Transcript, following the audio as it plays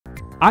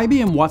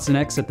IBM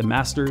watsonx at the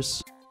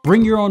Masters,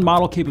 bring your own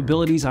model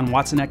capabilities on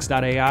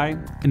watsonx.ai,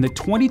 and the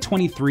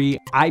 2023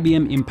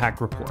 IBM Impact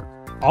Report,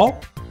 all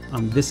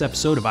on this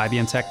episode of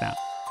IBM Tech Now.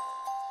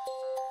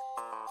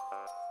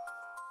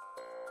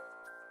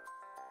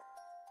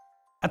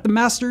 At the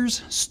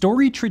Masters,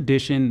 story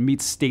tradition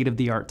meets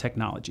state-of-the-art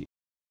technology.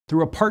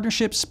 Through a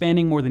partnership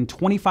spanning more than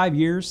 25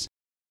 years,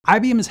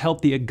 IBM has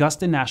helped the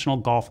Augusta National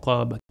Golf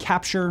Club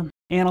capture,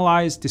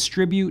 analyze,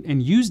 distribute,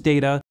 and use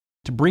data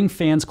to bring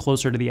fans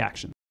closer to the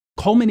action,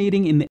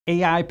 culminating in the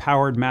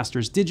AI-powered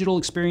Masters digital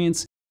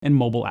experience and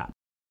mobile app.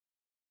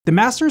 The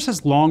Masters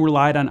has long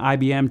relied on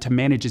IBM to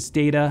manage its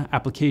data,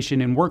 application,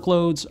 and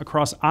workloads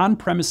across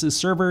on-premises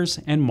servers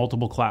and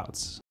multiple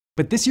clouds.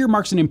 But this year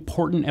marks an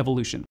important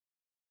evolution.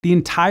 The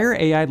entire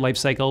AI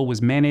lifecycle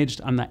was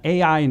managed on the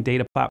AI and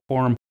data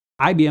platform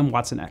IBM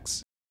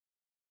watsonx.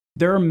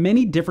 There are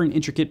many different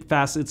intricate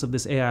facets of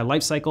this AI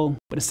lifecycle,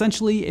 but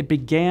essentially it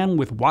began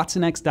with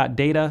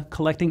watsonx.data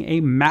collecting a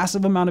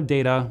massive amount of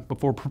data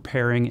before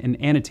preparing and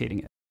annotating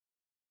it.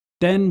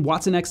 Then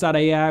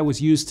watsonx.ai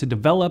was used to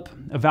develop,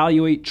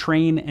 evaluate,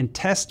 train, and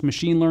test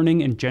machine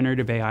learning and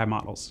generative AI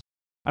models.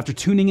 After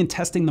tuning and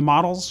testing the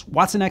models,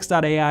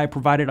 watsonx.ai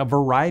provided a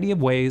variety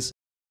of ways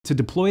to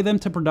deploy them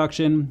to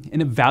production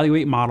and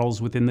evaluate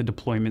models within the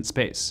deployment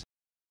space.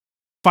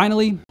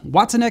 Finally,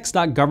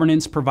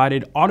 watsonx.governance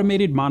provided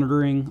automated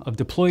monitoring of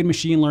deployed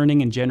machine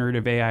learning and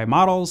generative AI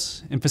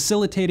models and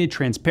facilitated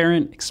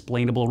transparent,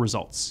 explainable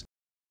results.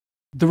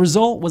 The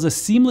result was a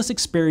seamless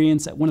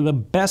experience at one of the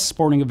best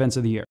sporting events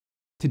of the year.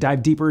 To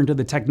dive deeper into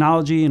the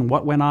technology and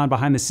what went on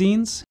behind the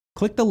scenes,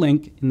 click the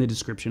link in the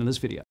description of this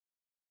video.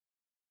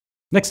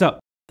 Next up,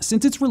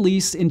 since its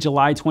release in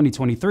July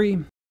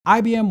 2023,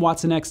 IBM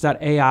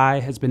watsonx.ai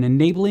has been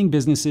enabling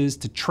businesses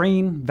to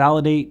train,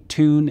 validate,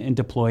 tune, and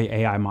deploy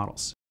AI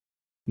models.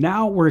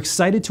 Now we're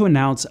excited to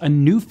announce a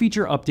new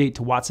feature update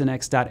to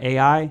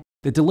watsonx.ai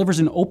that delivers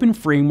an open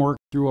framework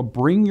through a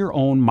bring your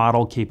own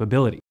model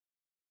capability.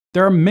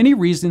 There are many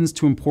reasons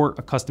to import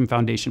a custom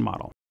foundation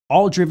model,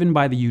 all driven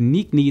by the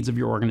unique needs of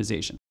your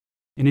organization.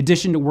 In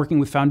addition to working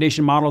with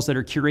foundation models that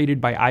are curated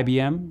by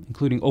IBM,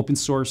 including open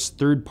source,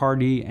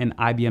 third-party, and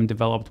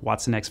IBM-developed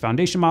watsonx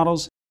foundation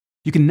models,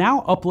 you can now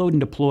upload and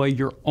deploy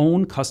your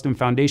own custom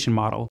foundation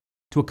model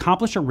to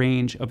accomplish a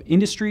range of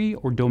industry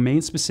or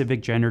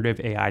domain-specific generative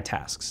AI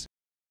tasks.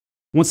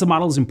 Once the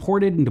model is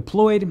imported and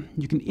deployed,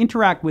 you can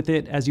interact with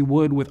it as you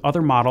would with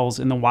other models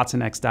in the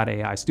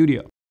watsonx.ai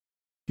studio.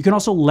 You can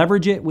also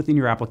leverage it within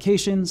your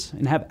applications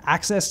and have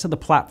access to the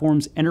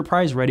platform's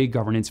enterprise-ready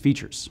governance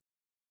features.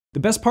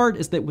 The best part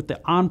is that with the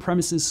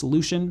on-premises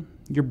solution,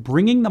 you're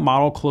bringing the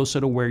model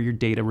closer to where your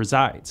data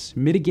resides,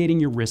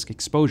 mitigating your risk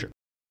exposure.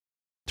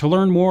 To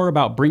learn more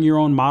about Bring Your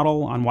Own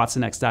Model on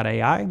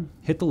watsonx.ai,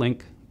 hit the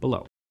link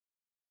below.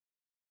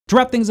 To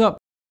wrap things up,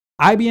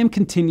 IBM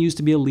continues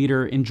to be a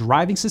leader in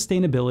driving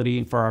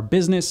sustainability for our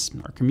business,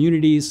 our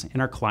communities,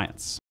 and our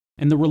clients.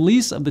 And the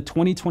release of the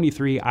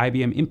 2023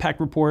 IBM Impact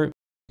Report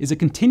is a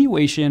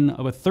continuation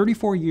of a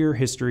 34-year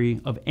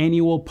history of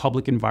annual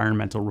public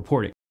environmental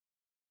reporting.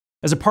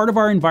 As a part of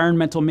our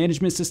environmental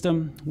management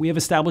system, we have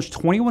established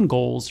 21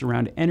 goals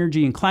around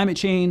energy and climate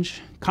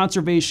change,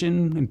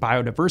 conservation and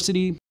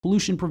biodiversity,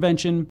 pollution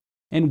prevention,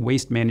 and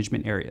waste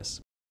management areas.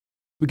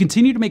 We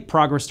continue to make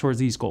progress towards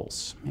these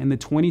goals, and the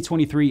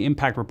 2023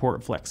 Impact Report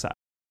reflects that.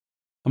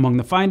 Among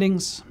the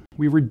findings,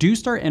 we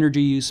reduced our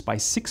energy use by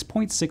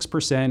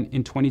 6.6%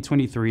 in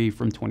 2023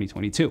 from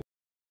 2022.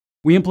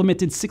 We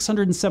implemented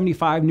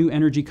 675 new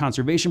energy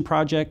conservation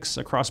projects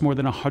across more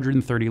than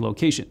 130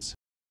 locations.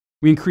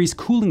 We increased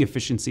cooling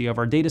efficiency of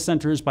our data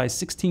centers by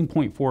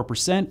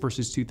 16.4%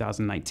 versus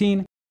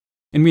 2019,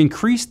 and we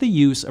increased the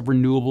use of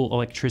renewable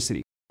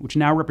electricity, which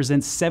now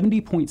represents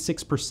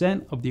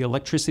 70.6% of the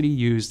electricity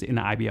used in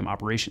IBM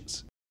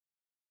operations.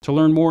 To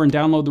learn more and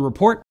download the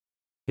report,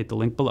 hit the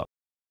link below.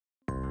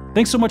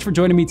 Thanks so much for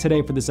joining me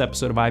today for this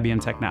episode of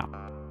IBM Tech Now.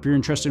 If you're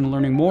interested in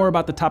learning more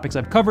about the topics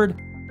I've covered,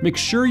 make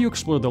sure you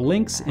explore the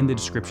links in the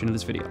description of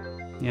this video.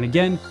 And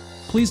again,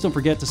 please don't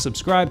forget to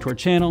subscribe to our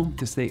channel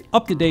to stay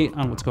up to date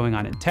on what's going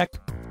on in tech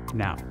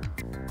now.